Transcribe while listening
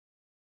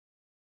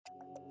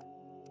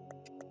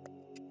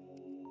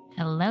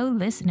Hello,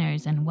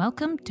 listeners, and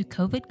welcome to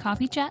COVID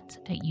Coffee Chats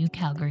at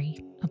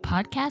UCalgary, a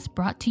podcast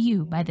brought to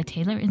you by the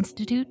Taylor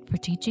Institute for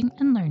Teaching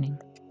and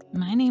Learning.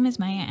 My name is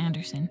Maya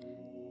Anderson,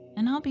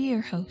 and I'll be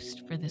your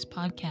host for this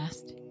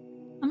podcast.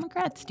 I'm a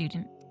grad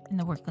student in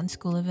the Workland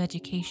School of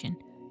Education,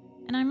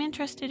 and I'm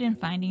interested in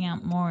finding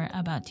out more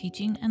about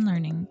teaching and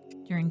learning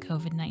during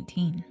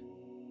COVID-19.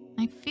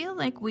 I feel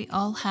like we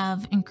all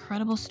have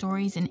incredible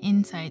stories and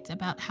insights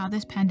about how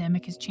this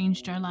pandemic has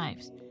changed our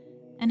lives,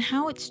 and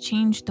how it's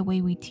changed the way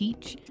we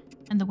teach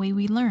and the way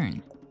we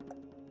learn.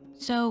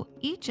 So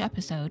each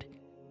episode,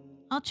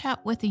 I'll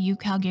chat with a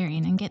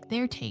UCalgarian and get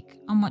their take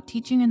on what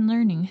teaching and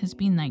learning has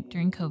been like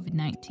during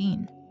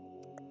COVID-19.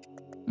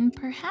 And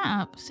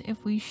perhaps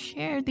if we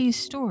share these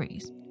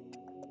stories,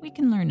 we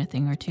can learn a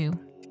thing or two.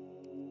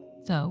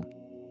 So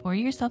pour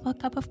yourself a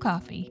cup of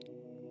coffee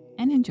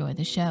and enjoy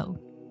the show.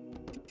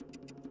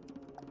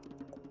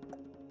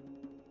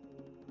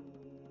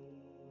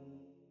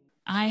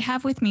 I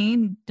have with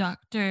me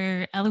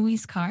Dr.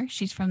 Eloise Carr.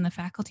 She's from the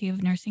Faculty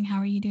of Nursing. How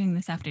are you doing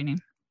this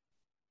afternoon?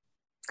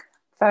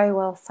 Very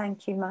well,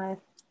 thank you, Maya.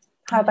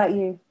 How about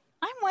you?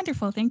 I'm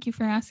wonderful. Thank you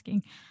for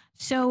asking.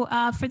 So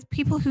for the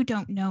people who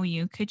don't know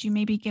you, could you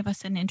maybe give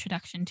us an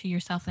introduction to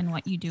yourself and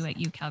what you do at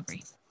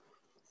UCalgary?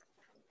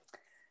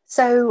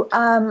 So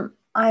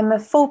I'm a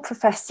full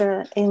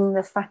professor in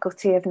the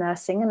Faculty of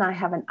Nursing, and I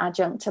have an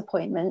adjunct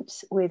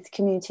appointment with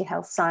Community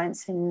Health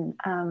Science in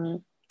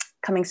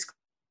Cummings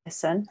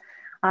Medicine.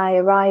 I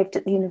arrived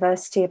at the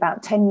university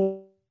about 10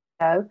 years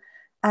ago,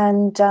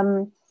 and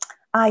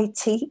I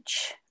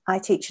teach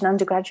an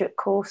undergraduate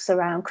course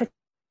around critical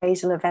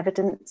appraisal of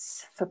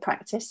evidence for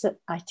practice.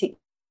 I teach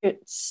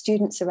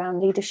students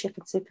around leadership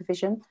and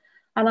supervision,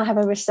 and I have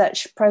a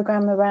research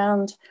program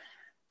around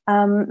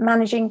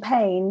managing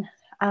pain,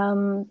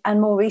 and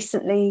more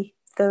recently,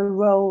 the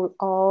role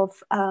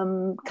of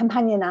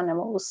companion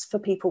animals for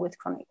people with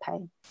chronic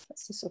pain.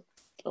 That's a sort of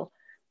little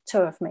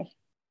tour of me.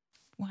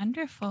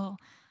 Wonderful.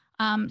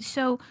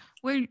 So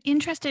we're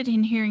interested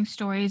in hearing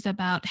stories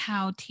about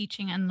how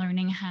teaching and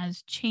learning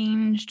has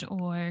changed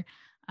or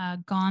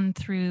gone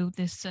through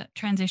this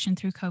transition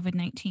through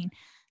COVID-19.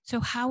 So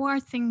how are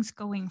things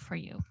going for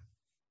you?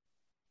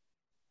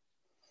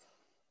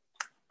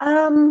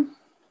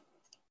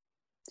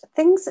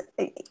 Things,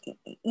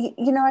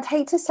 I'd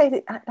hate to say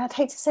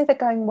they're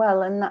going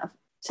well, and that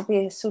to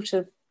be a sort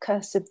of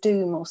curse of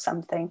doom or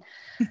something.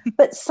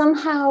 But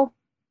somehow,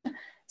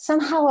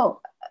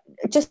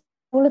 just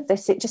all of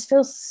this, it just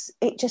feels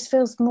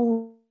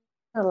more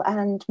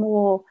and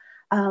more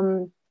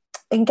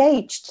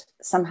engaged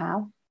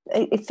somehow.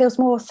 It feels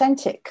more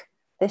authentic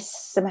this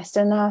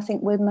semester. Now I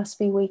think we must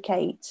be week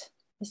 8.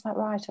 Is that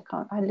right?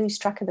 I lose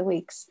track of the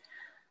weeks.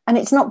 And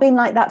it's not been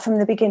like that from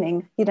the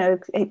beginning,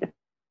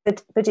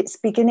 but it's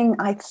beginning,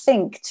 I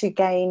think, to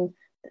gain,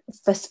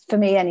 for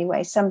me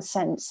anyway, some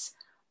sense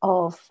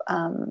of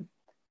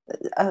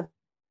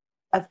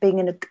being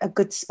in a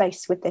good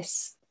space with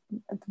this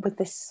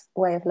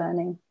way of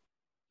learning.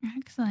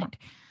 Excellent.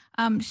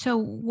 So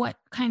what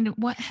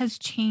has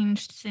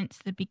changed since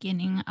the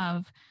beginning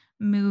of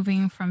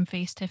moving from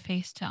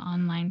face-to-face to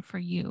online for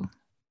you?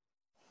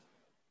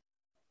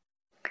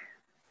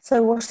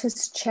 So what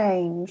has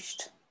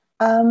changed?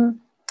 Okay,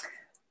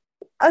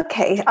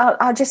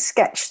 I'll just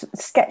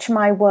sketch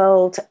my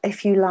world,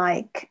 if you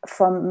like,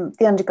 from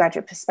the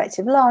undergraduate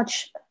perspective.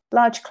 Large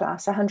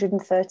class,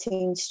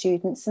 113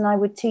 students, and I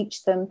would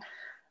teach them.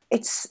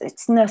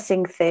 It's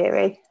nursing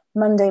theory,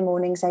 Monday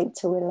mornings 8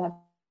 to 11.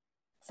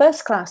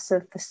 First class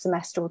of the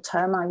semester or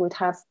term, I would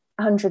have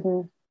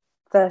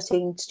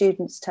 113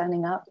 students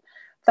turning up,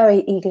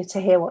 very eager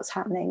to hear what's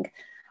happening.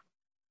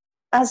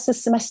 As the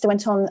semester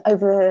went on,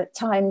 over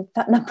time,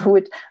 that number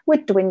would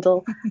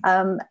dwindle,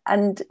 and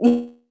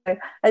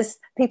as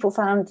people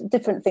found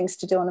different things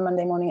to do on a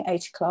Monday morning at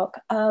 8 o'clock,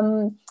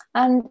 and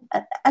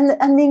the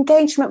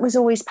engagement was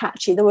always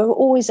patchy. There were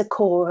always a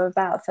core of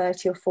about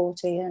 30 or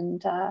 40,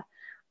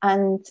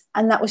 and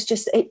that was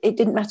just it. It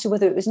didn't matter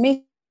whether it was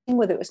me,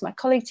 whether it was my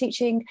colleague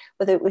teaching,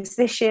 whether it was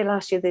this year,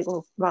 last year,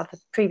 or rather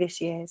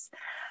previous years.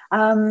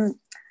 And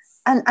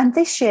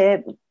this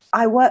year,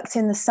 I worked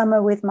in the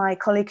summer with my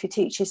colleague who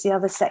teaches the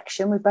other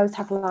section. We both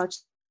have large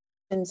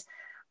sections.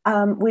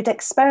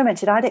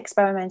 I'd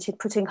experimented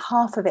putting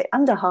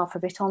under half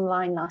of it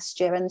online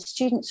last year, and the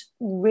students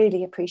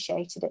really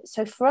appreciated it.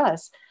 So for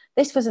us,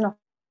 this was an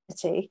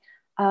opportunity,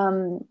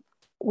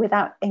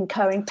 without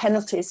incurring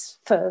penalties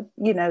for,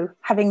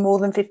 having more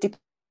than 50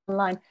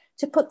 online,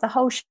 to put the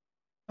whole show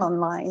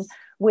online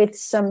with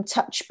some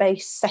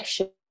touch-based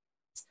sessions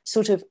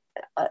sort of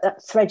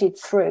threaded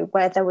through,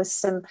 where there was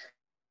some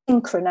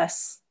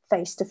synchronous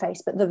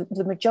face-to-face, but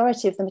the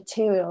majority of the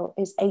material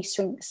is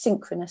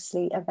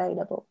asynchronously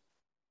available.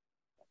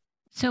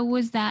 So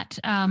was that,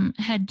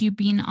 had you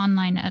been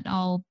online at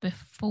all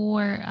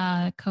before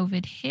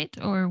COVID hit,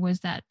 or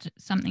was that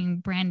something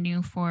brand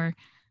new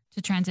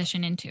to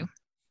transition into?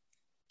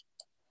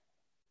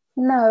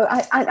 No,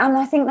 and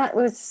I think that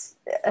was,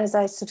 as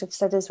I sort of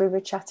said as we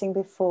were chatting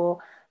before,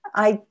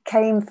 I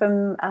came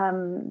from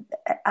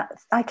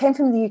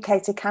the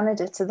UK to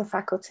Canada to the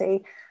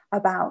faculty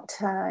about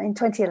in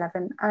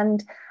 2011,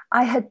 and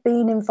I had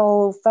been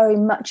involved very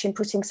much in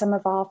putting some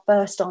of our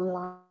first some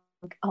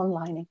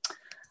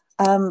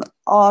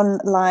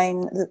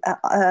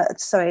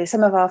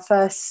of our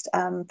first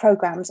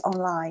programs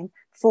online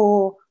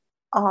for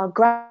our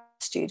grad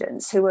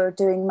students who were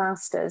doing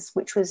masters,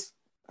 which was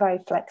very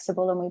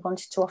flexible, and we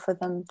wanted to offer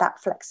them that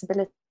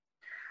flexibility.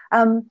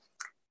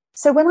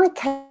 So when I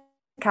came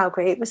to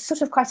Calgary, it was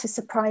sort of quite a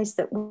surprise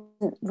that we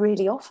didn't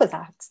really offer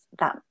that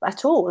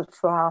at all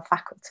for our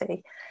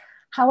faculty.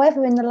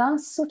 However, in the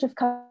last sort of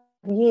couple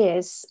of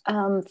years,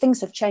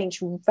 things have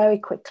changed very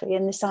quickly,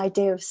 and this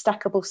idea of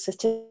stackable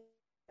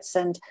certificates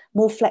and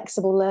more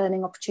flexible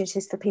learning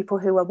opportunities for people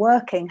who are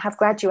working have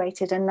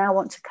graduated and now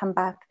want to come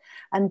back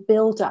and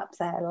build up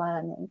their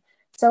learning.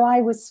 So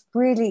I was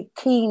really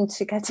keen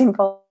to get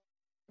involved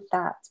with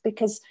that,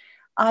 because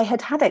I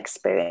had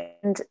experience,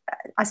 and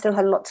I still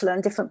had a lot to learn,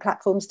 different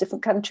platforms,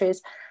 different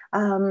countries,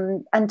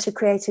 and to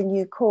create a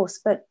new course.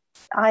 But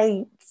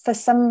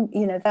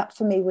that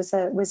for me was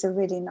a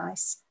really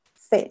nice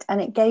fit, and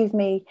it gave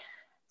me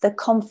the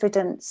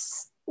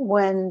confidence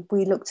when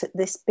we looked at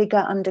this bigger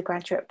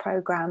undergraduate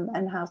program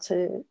and how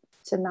to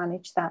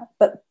manage that.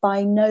 But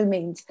by no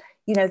means,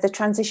 the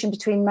transition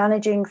between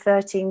managing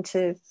 13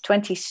 to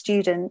 20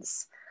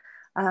 students,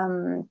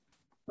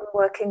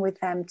 working with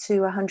them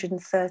to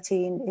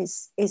 113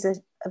 is a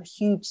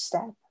huge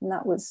step, and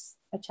that was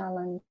a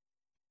challenge.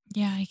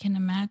 Yeah, I can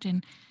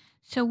imagine.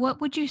 So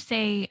what would you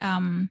say,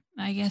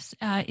 I guess,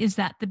 is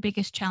that the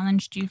biggest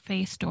challenge you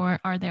faced, or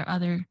are there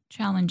other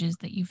challenges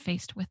that you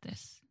faced with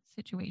this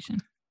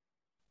situation?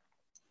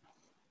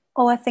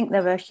 Oh, I think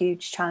there were a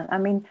huge challenge. I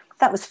mean,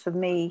 that was for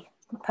me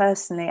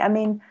personally. I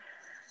mean,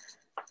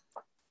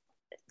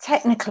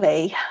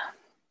 technically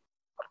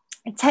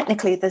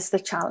there's the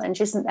challenge,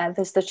 isn't there?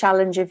 There's the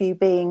challenge of you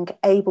being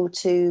able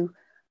to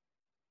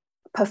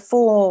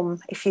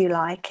perform, if you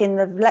like. In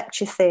the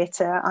lecture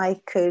theatre,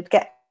 I could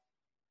get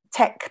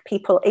tech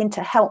people in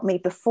to help me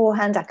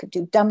beforehand. I could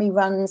do dummy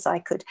runs. I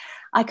could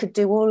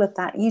do all of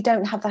that. You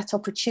don't have that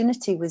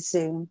opportunity with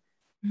Zoom.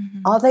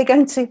 Mm-hmm. Are they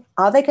going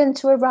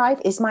to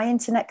arrive? Is my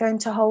internet going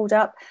to hold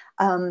up?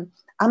 Am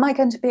I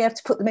going to be able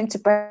to put them into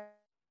breakout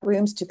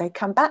rooms? Do they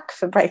come back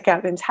for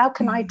breakout rooms? How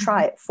can I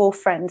try it for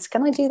friends?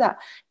 Can I do that?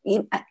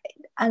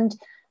 And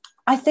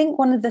I think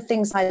one of the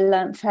things I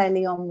learned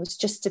fairly on was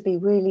just to be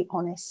really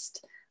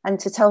honest and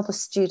to tell the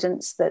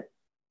students that,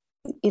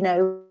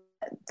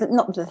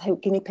 not the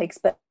guinea pigs,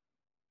 but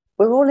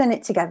we're all in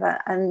it together,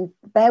 and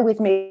bear with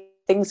me,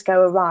 things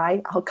go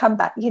awry, I'll come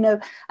back,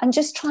 and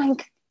just try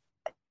and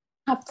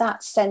have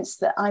that sense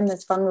that I'm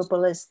as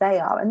vulnerable as they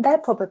are, and they're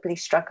probably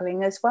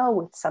struggling as well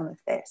with some of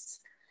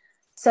this.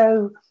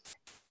 So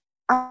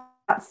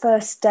that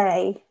first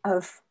day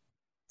of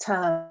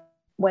term,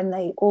 when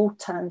they all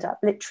turned up,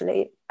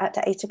 literally at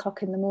 8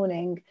 o'clock in the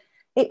morning,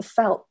 it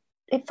felt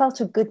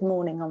a good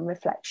morning on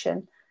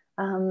reflection.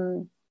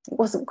 It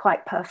wasn't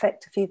quite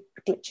perfect, a few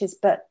glitches,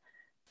 but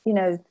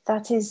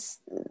that is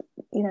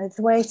the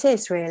way it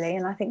is, really.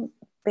 And I think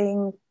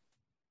being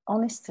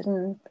honest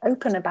and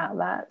open about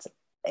that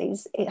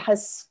it's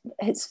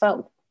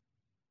felt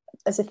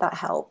as if that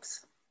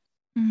helps.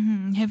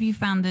 Mm-hmm. Have you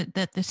found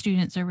that the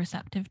students are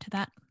receptive to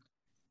that?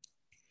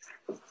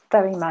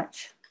 Very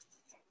much.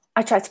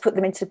 I tried to put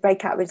them into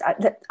breakout rooms.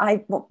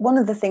 One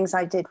of the things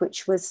I did,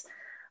 which was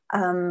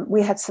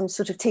we had some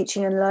sort of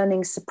teaching and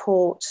learning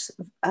support,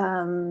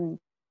 lunch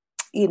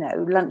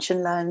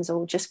and learns,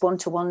 or just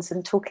one-to-ones,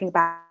 and talking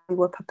about we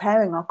were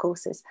preparing our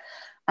courses.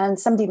 And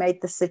somebody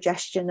made the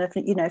suggestion of,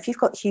 if you've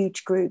got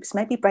huge groups,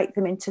 maybe break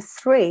them into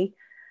 3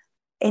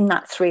 in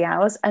that 3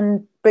 hours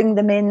and bring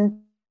them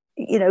in,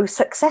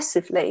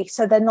 successively.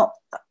 So they're not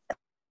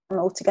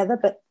all together,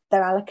 but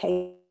they're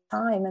allocated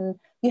time, and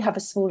you have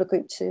a smaller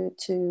group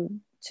to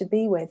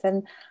be with.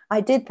 And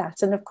I did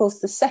that. And of course,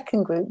 the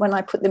second group, when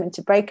I put them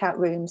into breakout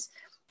rooms,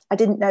 I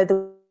didn't know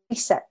the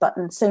reset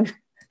button. So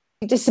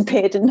he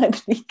disappeared and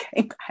nobody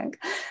came back.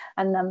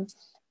 And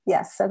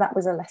so that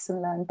was a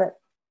lesson learned. But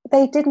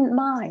they didn't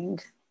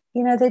mind.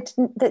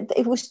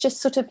 It was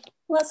just sort of,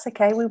 well, that's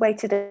okay. We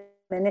waited a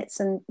minutes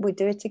and we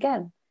do it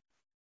again.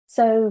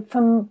 So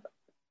I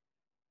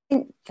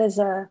think there's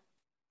a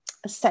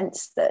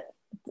sense that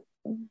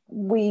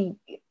we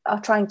are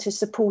trying to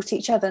support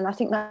each other. And I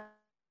think that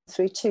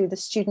through too, the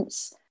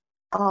students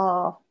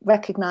are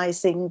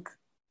recognizing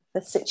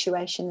the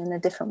situation in a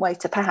different way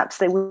to perhaps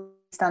they were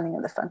standing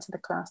at the front of the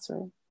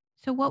classroom.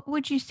 So what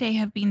would you say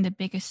have been the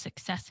biggest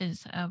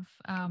successes of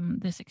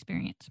this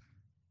experience?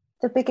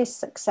 The biggest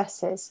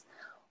successes?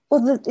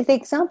 Well, the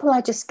example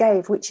I just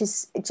gave, which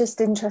is just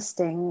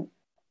interesting,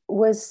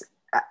 was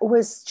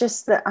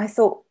just that I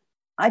thought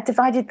I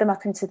divided them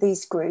up into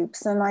these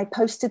groups, and I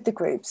posted the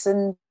groups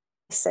and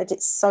said,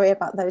 it's sorry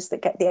about those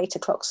that get the 8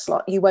 o'clock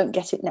slot. You won't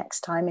get it next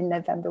time in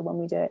November when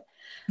we do it.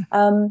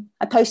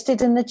 I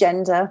posted an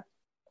agenda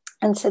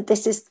and said,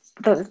 this is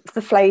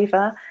the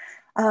flavour.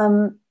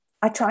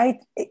 I tried,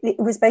 it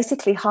was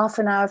basically half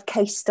an hour of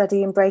case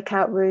study in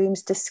breakout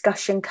rooms,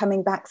 discussion,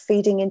 coming back,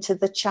 feeding into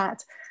the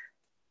chat,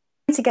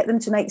 to get them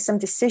to make some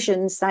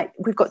decisions. Like,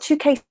 we've got 2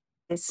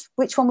 cases,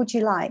 which one would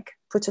you like?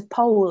 Put a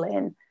poll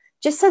in,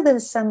 just so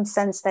there's some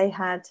sense they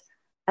had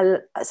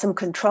some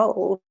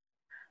control,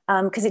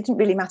 because it didn't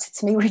really matter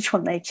to me which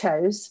one they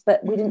chose,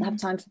 but we didn't have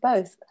time for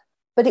both.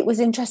 But it was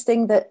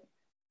interesting that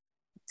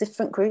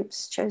different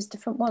groups chose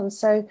different ones.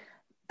 So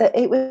that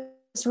it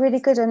was really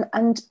good.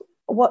 And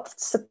what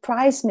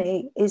surprised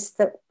me is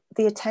that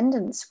the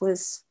attendance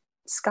was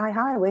sky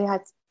high. We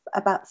had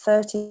about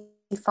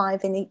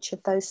 35 in each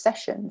of those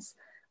sessions,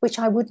 which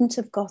I wouldn't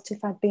have got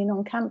if I'd been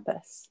on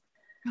campus.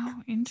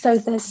 Oh, interesting.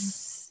 So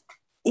there's,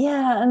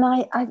 yeah, and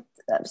I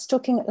was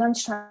talking at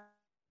lunchtime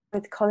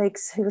with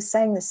colleagues who were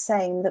saying the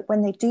same, that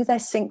when they do their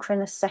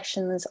synchronous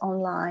sessions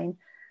online,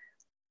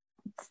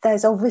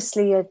 there's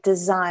obviously a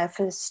desire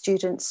for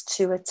students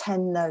to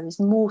attend those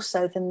more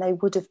so than they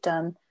would have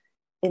done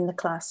in the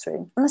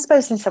classroom. And I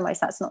suppose in some ways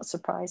that's not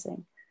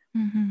surprising.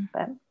 Mm-hmm.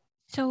 But,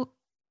 so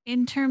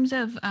in terms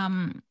of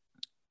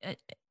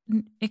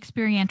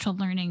experiential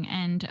learning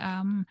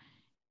and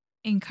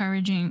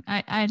encouraging,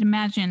 I'd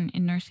imagine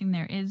in nursing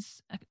there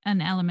is an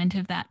element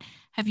of that.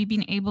 Have you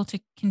been able to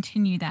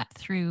continue that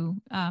through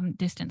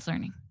distance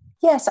learning?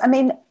 Yes, I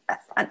mean,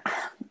 and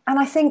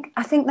I think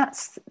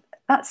that's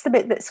the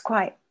bit that's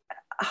quite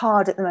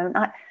hard at the moment.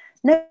 I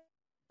know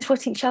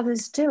what each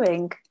other's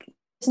doing.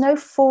 There's no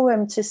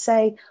forum to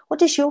say, what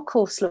does your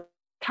course look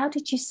like? How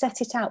did you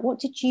set it out? What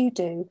did you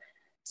do?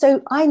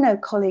 So I know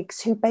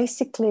colleagues who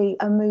basically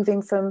are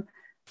moving from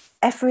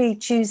every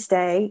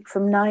Tuesday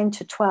from 9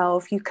 to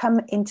 12, you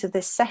come into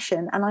this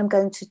session and I'm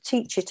going to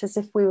teach it as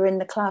if we were in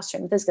the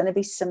classroom. There's going to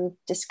be some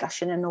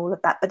discussion and all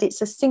of that, but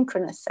it's a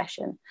synchronous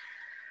session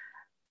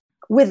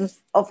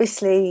with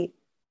obviously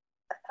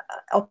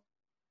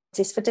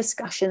opportunities for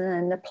discussion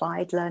and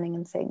applied learning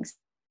and things.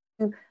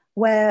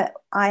 Where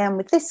I am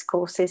with this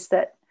course is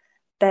that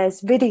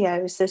there's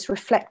videos, there's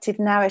reflective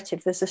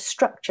narrative, there's a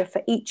structure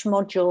for each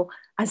module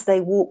as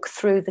they walk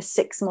through the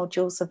 6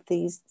 modules of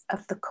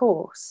the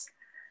course.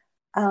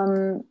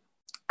 And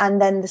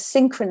then the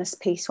synchronous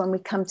piece, when we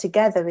come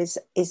together,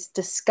 is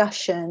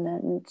discussion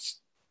and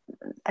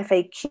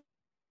FAQs,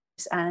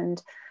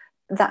 and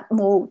that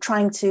more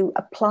trying to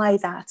apply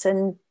that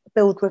and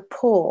build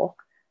rapport,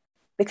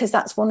 because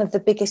that's one of the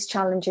biggest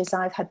challenges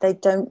I've had. They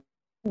don't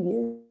know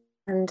you,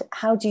 and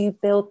how do you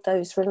build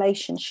those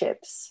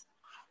relationships?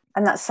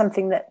 And that's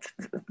something that,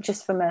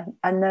 just from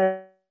a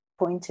nurse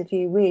point of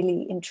view,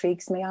 really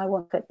intrigues me. I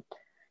want a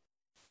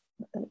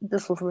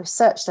little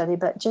research study,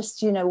 but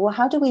just, well,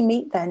 how do we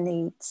meet their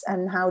needs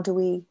and how do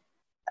we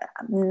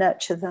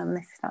nurture them,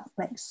 if that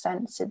makes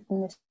sense,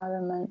 in this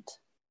environment?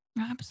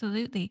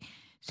 Absolutely.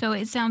 So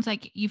it sounds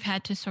like you've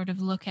had to sort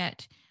of look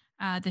at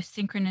the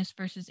synchronous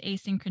versus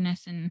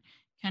asynchronous and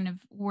kind of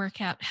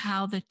work out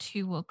how the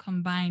two will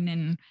combine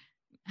and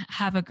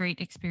have a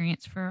great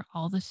experience for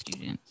all the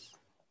students.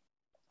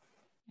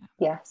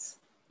 Yes.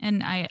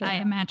 And I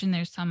imagine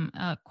there's some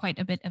quite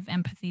a bit of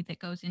empathy that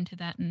goes into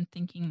that, and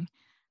thinking,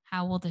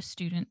 how will the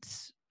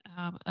students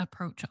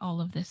approach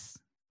all of this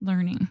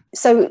learning?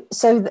 So,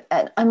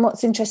 and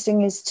what's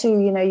interesting is too,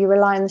 you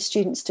rely on the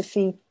students to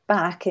feed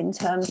back in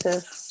terms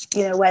of,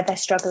 where they're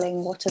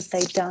struggling, what have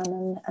they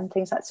done, and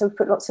things like that. So we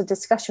put lots of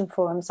discussion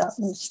forums up,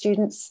 and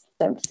students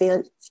don't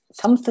feel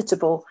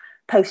comfortable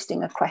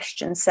posting a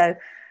question. So,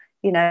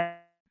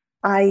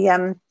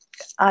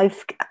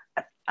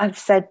 I've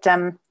said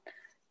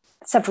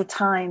several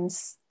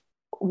times,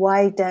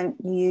 why don't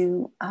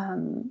you,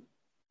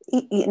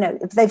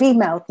 they've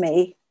emailed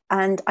me,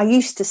 and I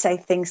used to say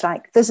things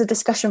like, there's a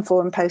discussion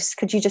forum post,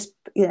 could you just,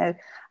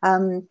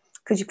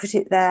 could you put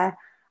it there?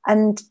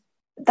 And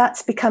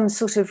that's become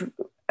sort of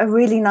a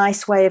really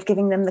nice way of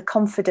giving them the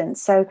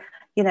confidence. So,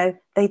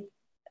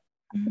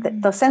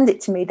 they'll send it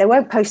to me. They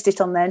won't post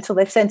it on there until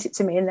they've sent it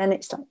to me. And then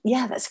it's like,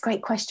 yeah, that's a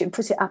great question.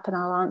 Put it up and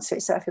I'll answer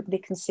it so everybody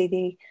can see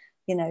the,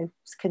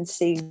 can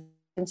see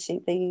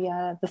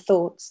the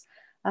thoughts.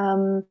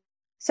 So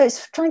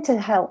it's trying to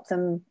help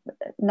them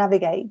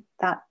navigate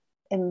that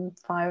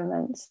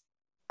environment.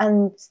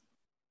 And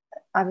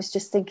I was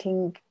just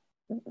thinking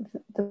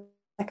the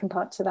second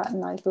part to that,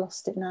 and I've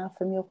lost it now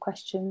from your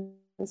question.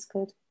 Was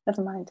good.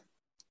 Never mind.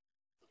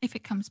 If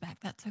it comes back,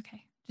 that's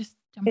okay. Just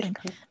jump in.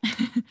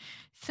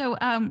 So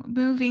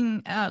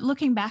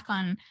looking back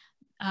on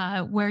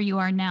where you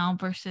are now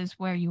versus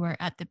where you were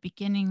at the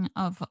beginning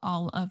of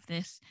all of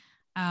this,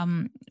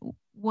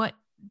 what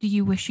do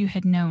you wish you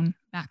had known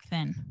back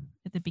then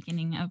at the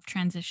beginning of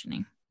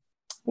transitioning?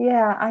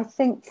 Yeah, I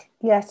think,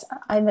 yes,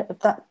 I know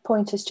that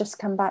point has just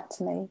come back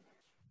to me.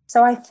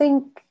 So I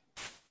think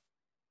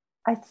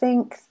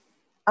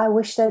I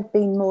wish there'd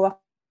been more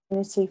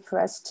opportunity for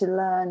us to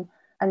learn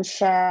and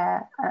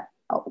share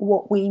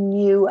what we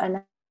knew,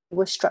 and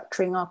we're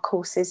structuring our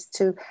courses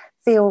to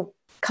feel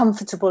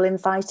comfortable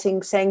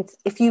inviting, saying,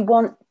 if you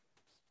want,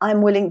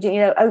 I'm willing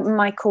to, open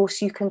my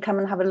course, you can come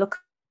and have a look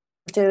at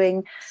what I'm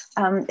doing.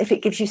 If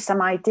it gives you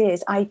some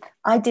ideas. I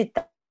did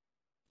that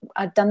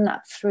I'd done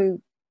that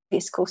through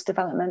this course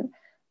development,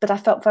 but I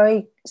felt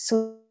very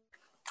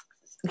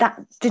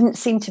that didn't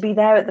seem to be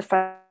there at the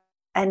front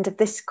end of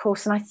this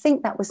course. And I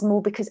think that was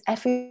more because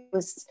everyone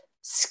was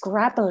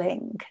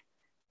scrabbling,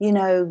 you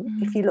know.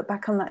 If you look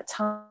back on that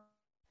time,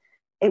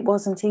 it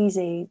wasn't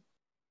easy.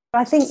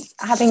 I think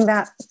having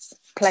that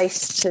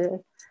place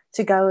to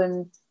go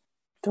and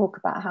talk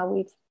about how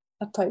we've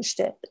approached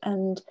it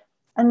and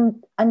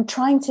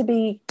trying to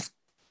be,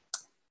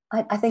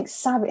 I think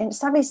savvy, and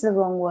savvy is the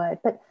wrong word,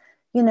 but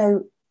you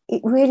know,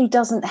 it really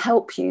doesn't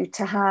help you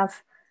to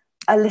have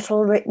a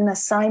little written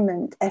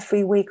assignment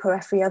every week or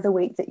every other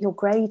week that you're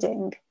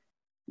grading,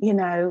 you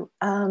know,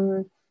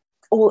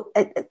 or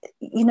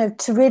you know,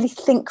 to really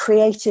think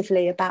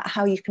creatively about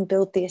how you can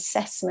build the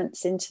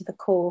assessments into the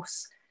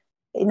course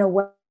in a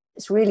way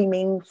that's really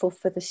meaningful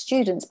for the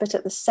students, but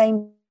at the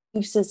same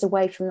moves us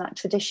away from that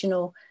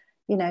traditional,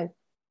 you know,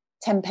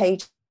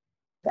 10-page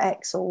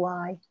X or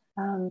Y,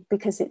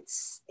 because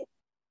it's,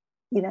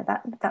 you know,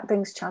 that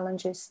brings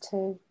challenges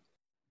too.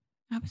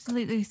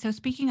 Absolutely. So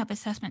speaking of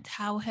assessments,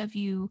 how have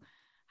you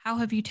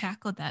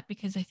tackled that?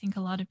 Because I think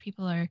a lot of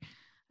people are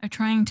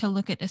trying to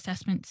look at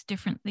assessments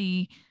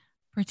differently,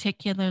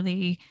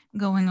 particularly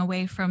going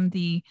away from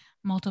the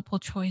multiple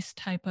choice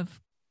type of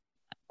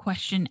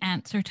question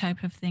answer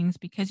type of things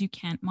because you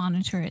can't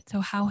monitor it. So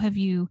how have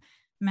you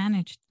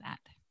managed that?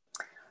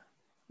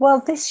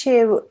 Well, this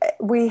year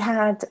we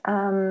had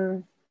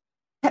our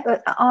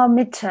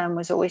midterm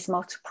was always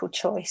multiple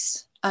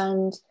choice,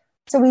 and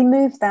so we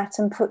moved that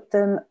and put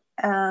them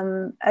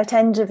at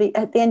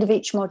the end of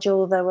each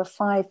module. There were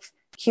 5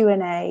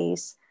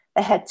 Q&As.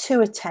 They had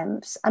 2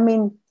 attempts. I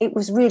mean, it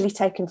was really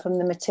taken from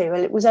the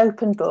material. It was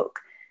open book,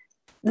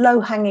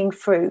 low-hanging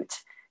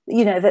fruit,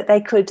 you know, that they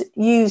could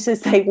use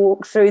as they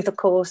walk through the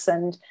course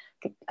and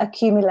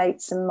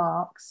accumulate some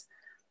marks.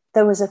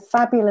 There was a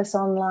fabulous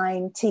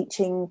online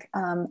teaching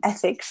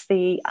ethics,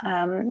 the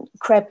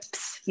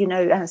Krebs, you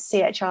know,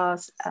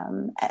 CHR's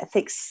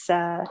ethics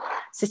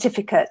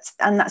certificate,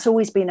 and that's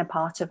always been a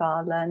part of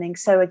our learning.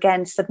 So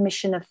again,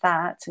 submission of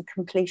that and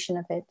completion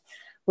of it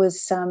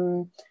was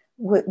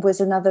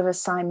another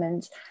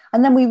assignment.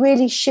 And then we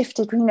really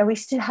shifted, you know, we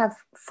still have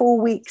 4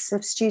 weeks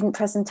of student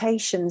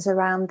presentations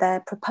around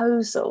their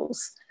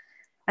proposals.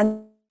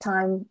 And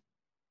time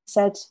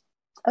said,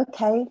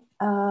 okay,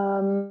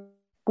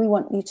 we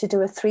want you to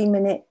do a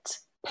 3-minute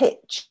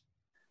pitch,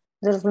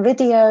 little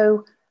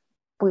video.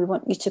 We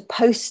want you to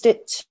post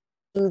it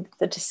to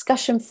the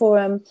discussion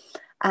forum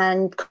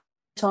and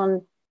comment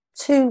on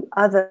 2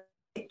 other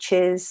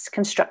pitches,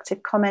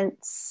 constructive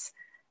comments.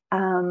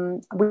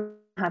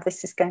 How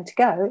this is going to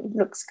go. It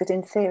looks good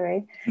in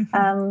theory.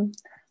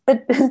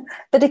 But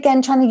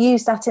again, trying to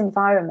use that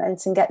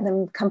environment and get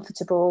them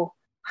comfortable,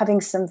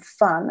 having some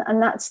fun.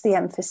 And that's the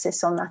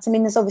emphasis on that. I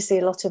mean, there's obviously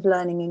a lot of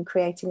learning in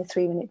creating a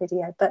 3-minute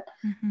video, but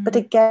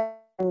again,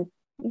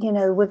 you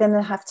know, we're going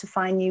to have to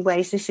find new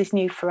ways. This is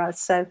new for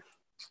us. So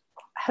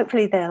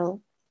hopefully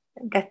they'll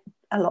get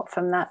a lot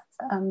from that,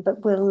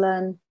 but we'll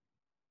learn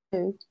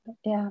too.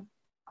 Yeah.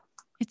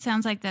 It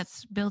sounds like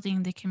that's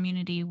building the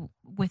community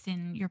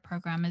within your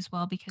program as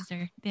well, because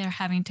they're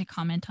having to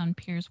comment on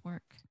peers'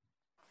 work.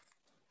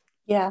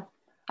 Yeah,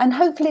 and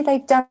hopefully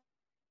they've done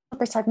a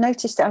bit. I've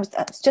noticed. I was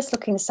just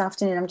looking this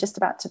afternoon. I'm just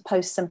about to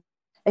post some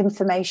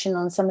information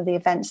on some of the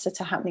events that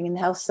are happening in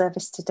the health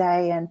service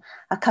today, and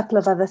a couple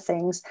of other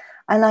things.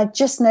 And I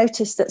just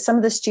noticed that some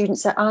of the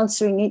students are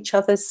answering each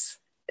other's,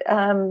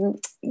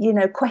 you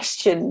know,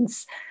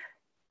 questions.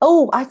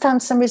 Oh, I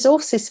found some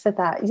resources for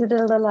that.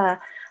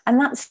 And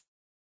that's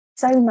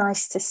so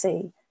nice to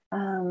see.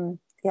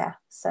 Yeah,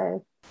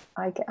 so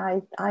I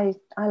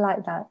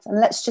like that, and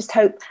let's just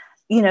hope,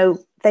 you know,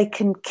 they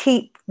can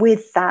keep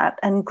with that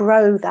and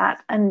grow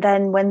that, and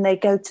then when they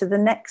go to the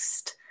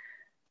next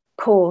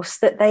course,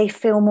 that they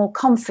feel more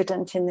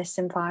confident in this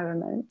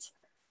environment,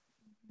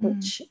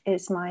 which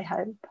is my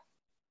hope.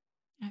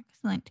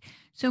 Excellent.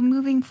 So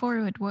moving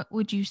forward, what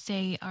would you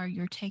say are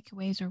your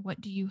takeaways, or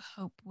what do you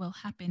hope will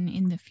happen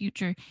in the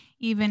future,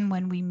 even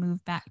when we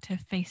move back to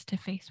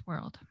face-to-face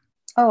world?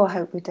 Oh, I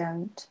hope we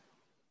don't.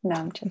 No,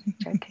 I'm just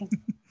joking.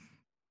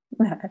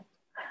 No.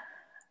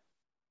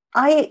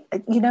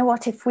 You know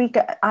what,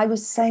 I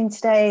was saying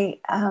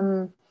today,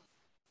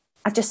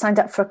 I've just signed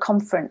up for a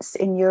conference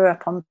in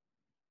Europe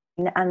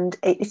and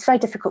it's very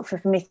difficult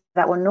for me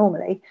that one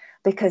normally,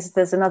 because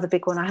there's another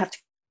big one I have to,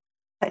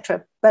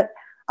 etc. But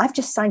I've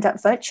just signed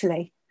up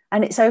virtually,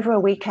 and it's over a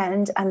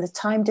weekend, and the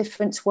time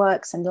difference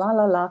works, and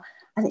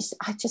and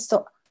I just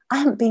thought, I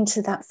haven't been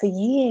to that for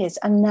years,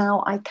 and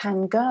now I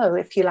can go,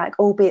 if you like,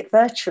 albeit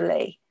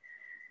virtually.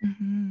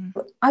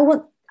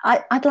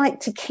 I'd like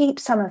to keep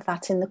some of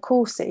that in the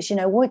courses, you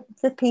know, what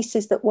the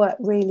pieces that work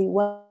really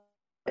well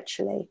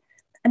virtually,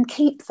 and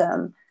keep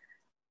them.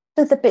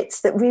 The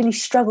bits that really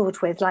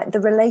struggled with, like the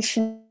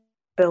relation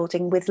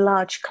building with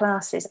large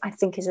classes, I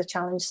think is a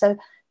challenge. So,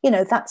 you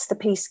know, that's the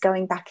piece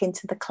going back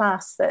into the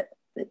class that,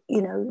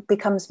 you know,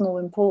 becomes more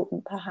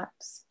important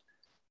perhaps.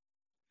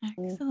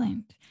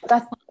 Excellent.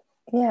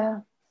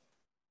 Yeah.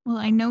 Well,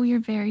 I know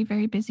you're very,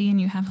 very busy and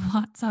you have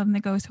lots on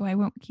the go, so I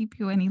won't keep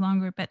you any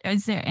longer. But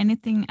is there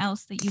anything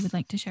else that you would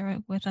like to share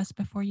with us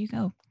before you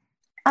go?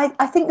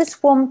 I think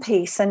there's one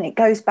piece, and it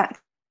goes back to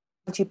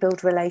how you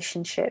build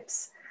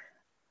relationships.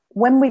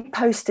 When we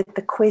posted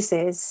the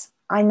quizzes,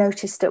 I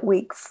noticed at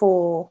week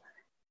 4,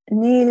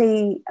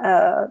 nearly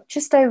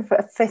just over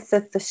a fifth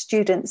of the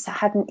students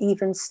hadn't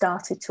even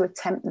started to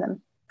attempt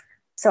them.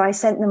 So I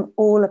sent them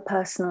all a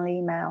personal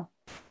email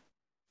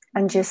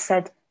and just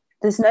said,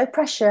 there's no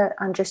pressure.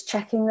 I'm just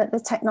checking that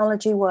the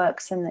technology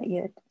works and that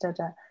you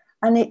da-da.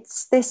 And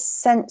it's this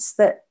sense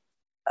that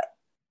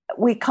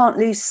we can't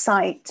lose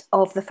sight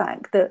of the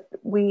fact that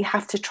we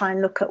have to try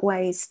and look at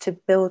ways to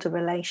build a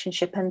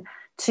relationship and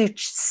to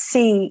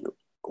see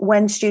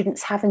when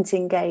students haven't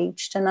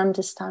engaged and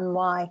understand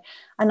why.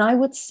 And I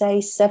would say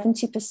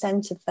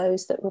 70% of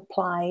those that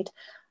replied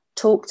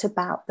talked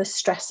about the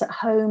stress at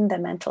home, their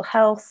mental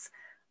health,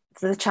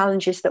 the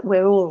challenges that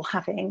we're all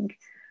having.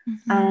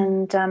 Mm-hmm.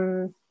 And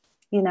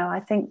I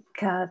think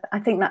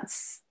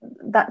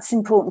that's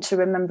important to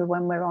remember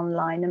when we're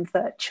online and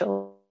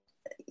virtual.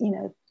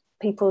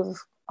 People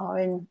are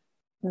in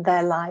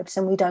their lives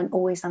and we don't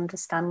always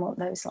understand what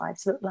those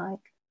lives look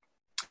like.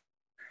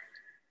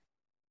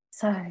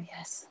 So,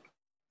 yes.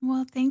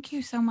 Well, thank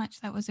you so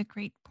much. That was a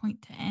great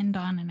point to end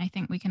on. And I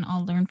think we can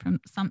all learn from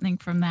something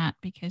from that,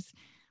 because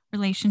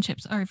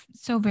relationships are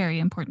so very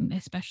important,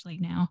 especially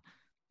now.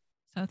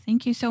 So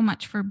thank you so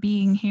much for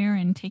being here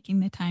and taking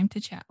the time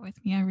to chat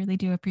with me. I really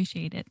do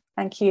appreciate it.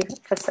 Thank you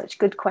for such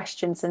good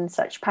questions and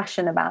such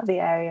passion about the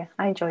area.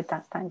 I enjoyed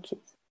that. Thank you.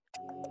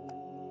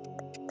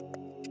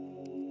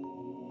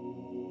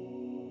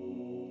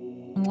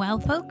 Well,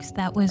 folks,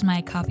 that was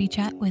my coffee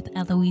chat with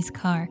Eloise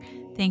Carr.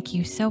 Thank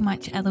you so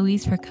much,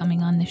 Eloise, for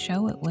coming on the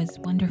show. It was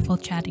wonderful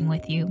chatting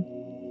with you.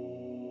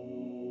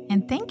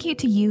 And thank you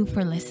to you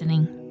for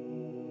listening.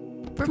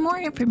 For more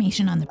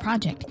information on the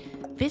project,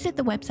 visit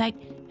the website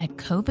at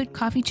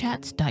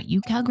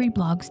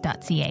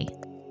covidcoffeechats.ucalgaryblogs.ca.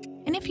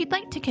 And if you'd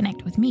like to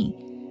connect with me,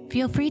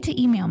 feel free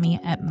to email me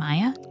at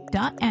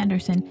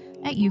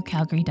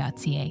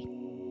maya.anderson@ucalgary.ca.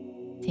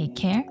 Take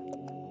care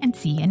and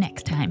see you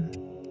next time.